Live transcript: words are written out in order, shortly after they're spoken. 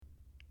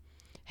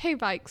Hey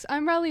Vikes,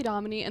 I'm Reily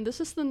Dominy, and this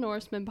is the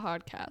Norseman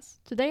podcast.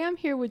 Today I'm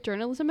here with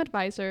journalism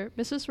advisor,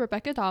 Mrs.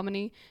 Rebecca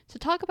Dominy, to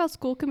talk about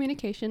school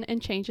communication and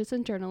changes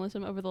in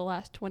journalism over the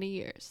last 20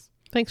 years.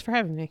 Thanks for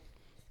having me.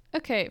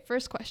 Okay,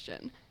 first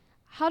question.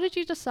 How did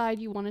you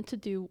decide you wanted to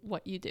do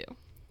what you do?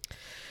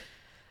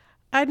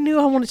 I knew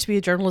I wanted to be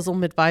a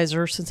journalism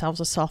advisor since I was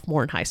a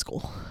sophomore in high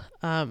school.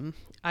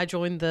 I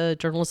joined the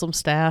journalism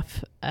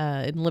staff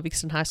in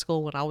Livingston High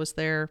School when I was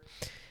there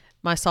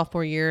my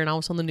sophomore year, and I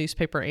was on the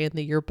newspaper and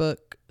the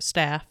yearbook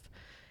staff,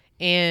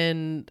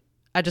 and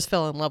I just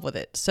fell in love with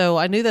it. So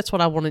I knew that's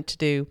what I wanted to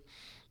do.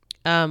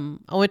 I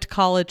went to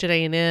college at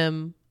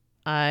A&M.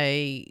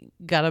 I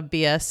got a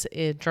BS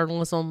in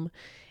journalism,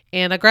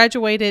 and I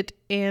graduated,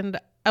 and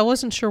I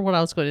wasn't sure what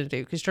I was going to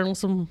do because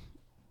journalism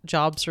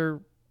jobs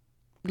are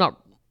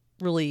not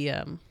really,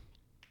 there's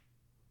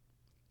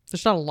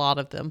not a lot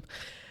of them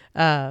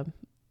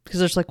because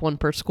there's like one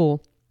per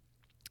school.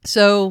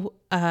 So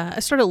I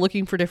started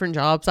looking for different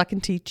jobs. I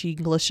can teach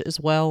English as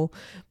well,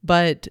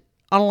 but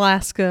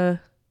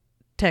Onalaska,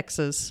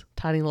 Texas,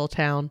 tiny little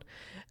town,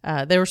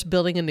 they were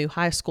building a new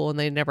high school and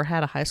they never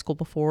had a high school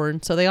before.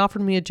 And so they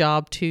offered me a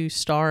job to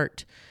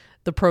start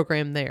the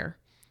program there.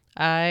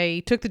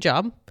 I took the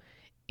job,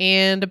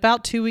 and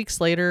about 2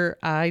 weeks later,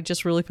 I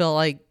just really felt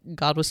like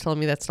God was telling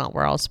me that's not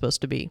where I was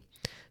supposed to be.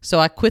 So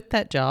I quit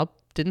that job,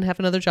 didn't have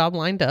another job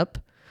lined up,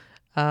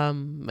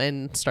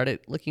 and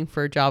started looking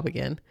for a job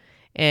again.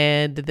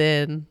 And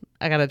then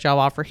I got a job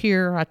offer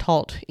here. I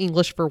taught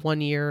English for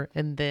 1 year,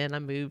 and then I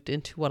moved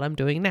into what I'm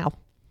doing now.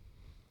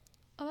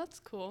 Oh,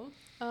 that's cool.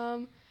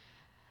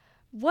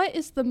 What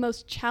is the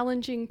most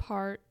challenging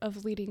part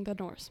of leading the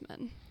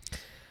Norseman?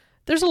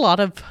 There's a lot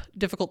of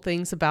difficult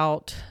things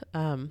about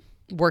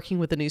working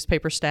with the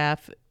newspaper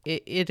staff.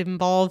 It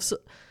involves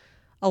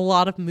a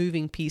lot of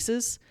moving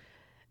pieces.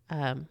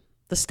 The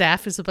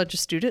staff is a bunch of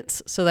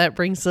students, so that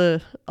brings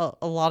a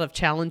lot of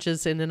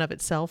challenges in and of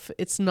itself.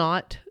 It's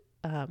not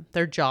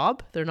their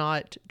job. They're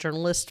not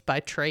journalists by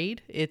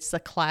trade. It's a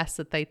class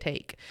that they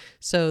take.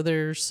 So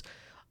there's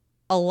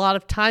a lot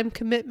of time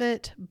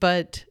commitment,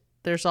 but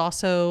there's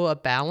also a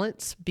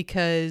balance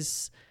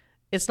because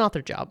it's not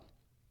their job.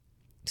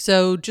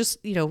 So just,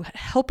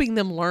 helping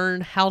them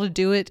learn how to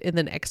do it and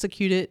then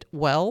execute it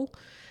well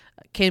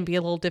can be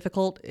a little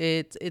difficult.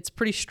 It's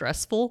pretty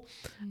stressful.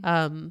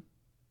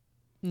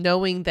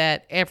 Knowing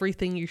that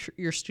everything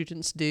your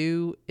students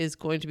do is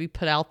going to be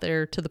put out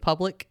there to the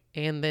public,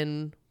 and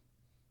then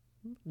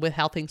with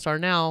how things are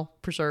now,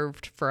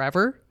 preserved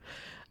forever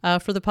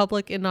for the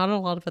public, and not a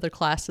lot of other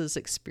classes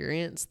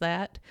experience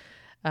that.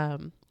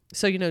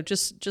 So,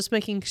 just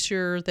making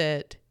sure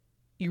that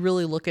you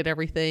really look at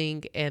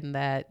everything and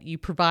that you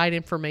provide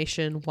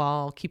information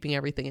while keeping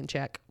everything in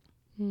check.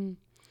 On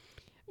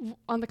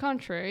the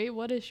contrary,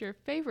 what is your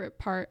favorite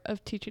part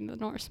of teaching the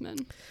Norseman?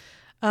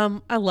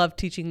 I love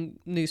teaching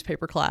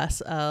newspaper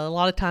class. A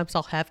lot of times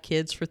I'll have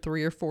kids for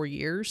 3 or 4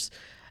 years,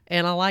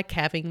 and I like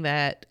having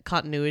that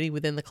continuity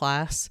within the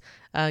class,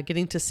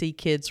 getting to see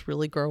kids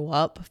really grow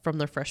up from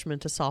their freshman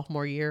to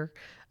sophomore year,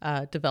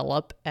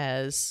 develop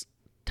as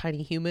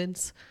tiny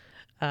humans,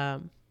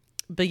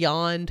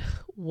 beyond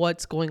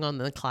what's going on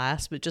in the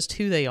class, but just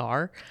who they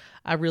are.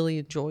 I really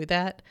enjoy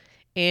that,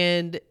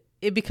 and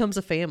it becomes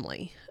a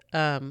family.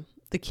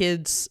 The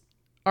kids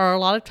are a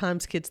lot of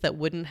times kids that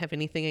wouldn't have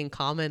anything in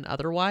common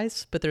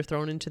otherwise, but they're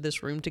thrown into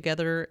this room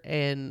together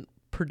and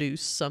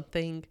produce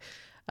something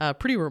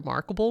pretty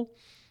remarkable.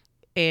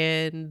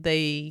 And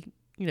they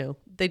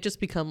just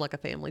become like a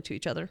family to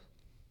each other.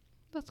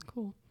 That's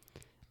cool.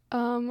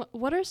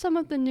 What are some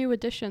of the new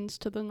additions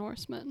to the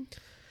Norseman?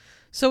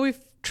 So we've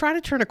tried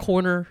to turn a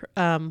corner.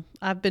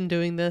 I've been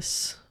doing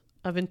this.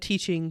 I've been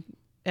teaching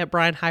at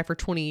Bryan High for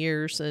 20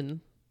 years.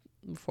 And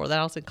before that,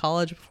 I was in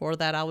college. Before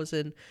that, I was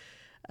in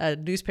a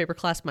newspaper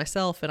class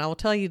myself. And I will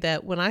tell you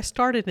that when I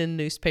started in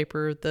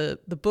newspaper,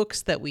 the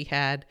books that we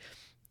had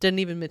didn't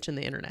even mention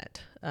the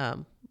internet.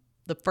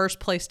 The first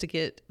place to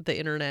get the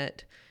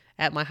internet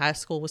at my high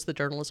school was the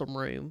journalism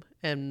room.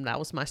 And that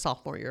was my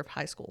sophomore year of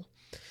high school.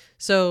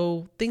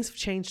 So things have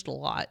changed a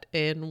lot,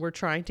 and we're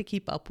trying to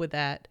keep up with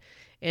that.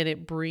 And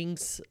it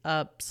brings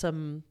up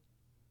some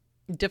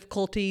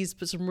difficulties,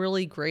 but some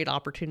really great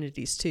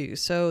opportunities too.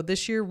 So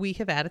this year we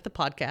have added the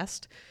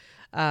podcast,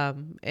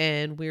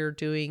 and we're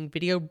doing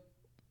video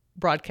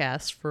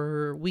broadcasts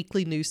for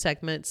weekly news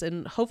segments,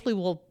 and hopefully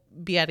we'll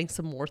be adding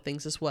some more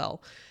things as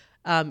well.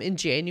 In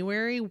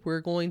January,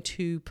 we're going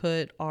to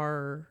put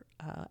our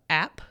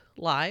app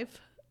live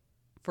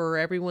for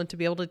everyone to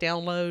be able to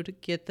download,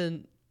 get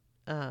the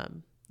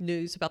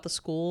news about the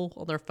school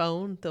on their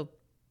phone.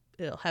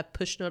 It'll have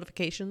push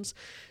notifications.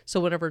 So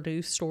whenever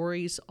news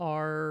stories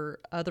or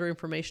other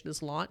information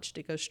is launched,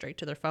 it goes straight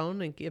to their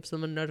phone and gives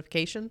them a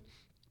notification.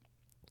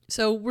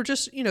 So we're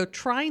just,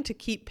 trying to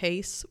keep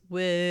pace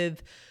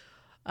with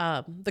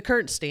the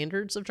current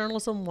standards of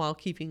journalism while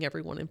keeping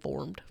everyone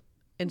informed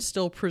and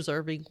still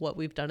preserving what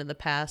we've done in the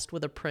past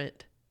with a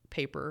print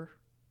paper,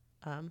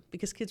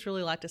 because kids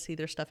really like to see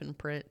their stuff in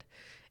print.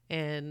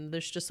 And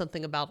there's just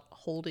something about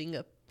holding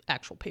a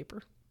actual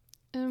paper.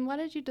 And why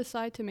did you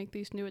decide to make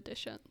these new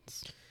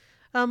additions?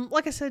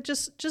 Like I said,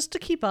 just to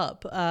keep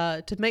up,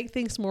 to make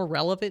things more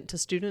relevant to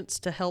students,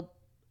 to help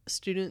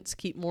students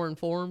keep more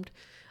informed,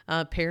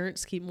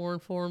 parents keep more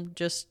informed,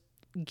 just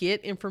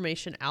get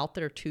information out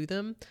there to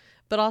them,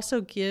 but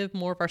also give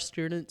more of our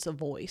students a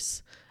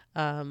voice.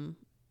 You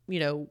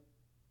know,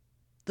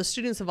 the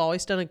students have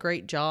always done a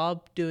great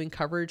job doing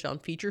coverage on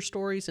feature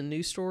stories and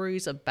news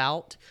stories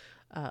about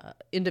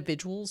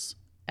individuals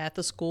at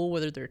the school,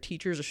 whether they're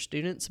teachers or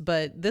students.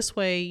 But this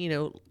way, you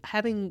know,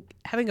 having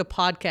a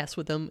podcast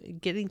with them,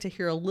 getting to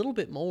hear a little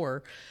bit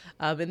more,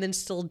 and then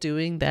still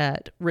doing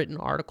that written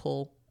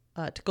article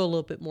to go a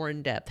little bit more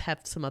in depth,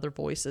 have some other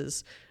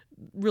voices,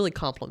 really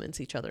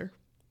complements each other.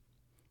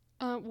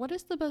 What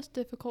is the most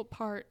difficult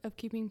part of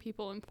keeping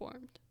people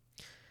informed?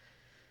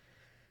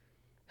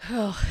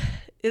 Oh,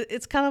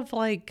 it's kind of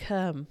like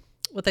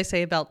what they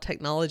say about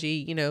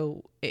technology. You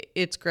know,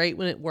 it's great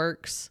when it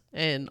works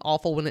and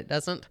awful when it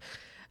doesn't.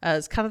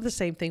 It's kind of the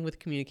same thing with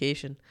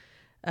communication.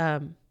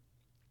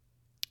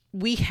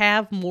 We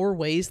have more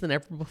ways than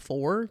ever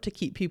before to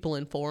keep people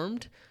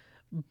informed,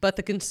 but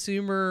the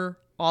consumer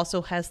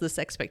also has this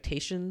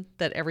expectation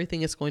that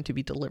everything is going to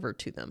be delivered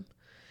to them.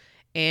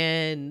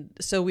 And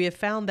so we have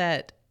found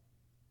that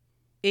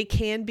it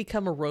can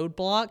become a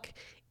roadblock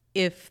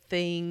if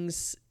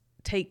things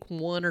take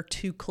 1 or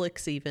 2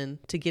 clicks even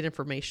to get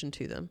information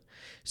to them.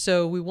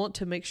 So we want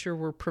to make sure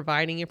we're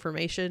providing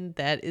information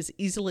that is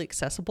easily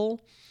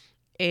accessible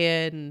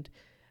and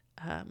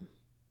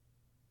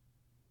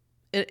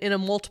in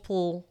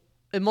multiple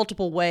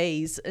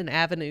ways and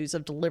avenues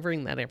of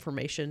delivering that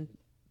information,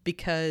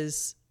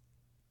 because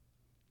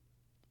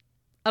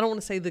I don't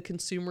want to say the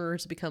consumer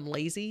has become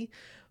lazy,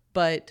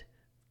 but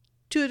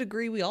to a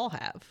degree we all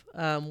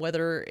have,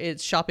 whether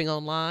it's shopping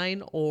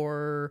online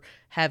or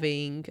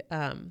having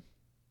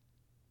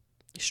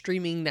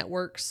streaming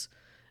networks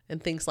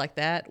and things like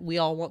that. We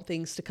all want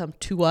things to come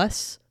to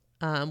us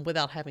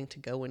without having to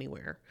go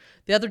anywhere.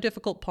 The other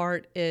difficult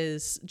part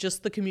is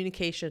just the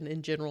communication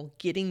in general,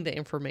 getting the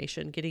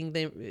information,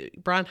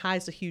 Bryan High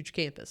is a huge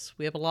campus.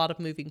 We have a lot of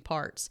moving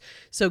parts.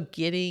 So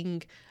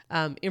getting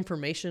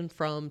information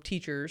from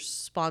teachers,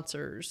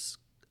 sponsors,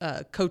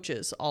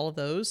 coaches, all of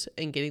those,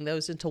 and getting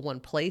those into one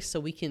place so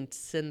we can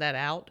send that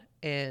out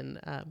and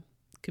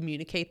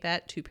communicate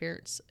that to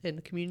parents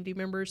and community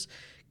members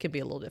can be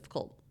a little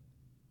difficult.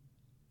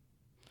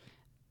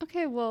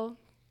 Okay, well,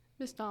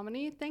 Ms.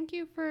 Dominy, thank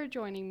you for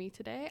joining me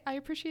today. I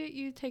appreciate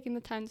you taking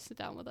the time to sit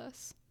down with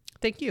us.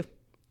 Thank you.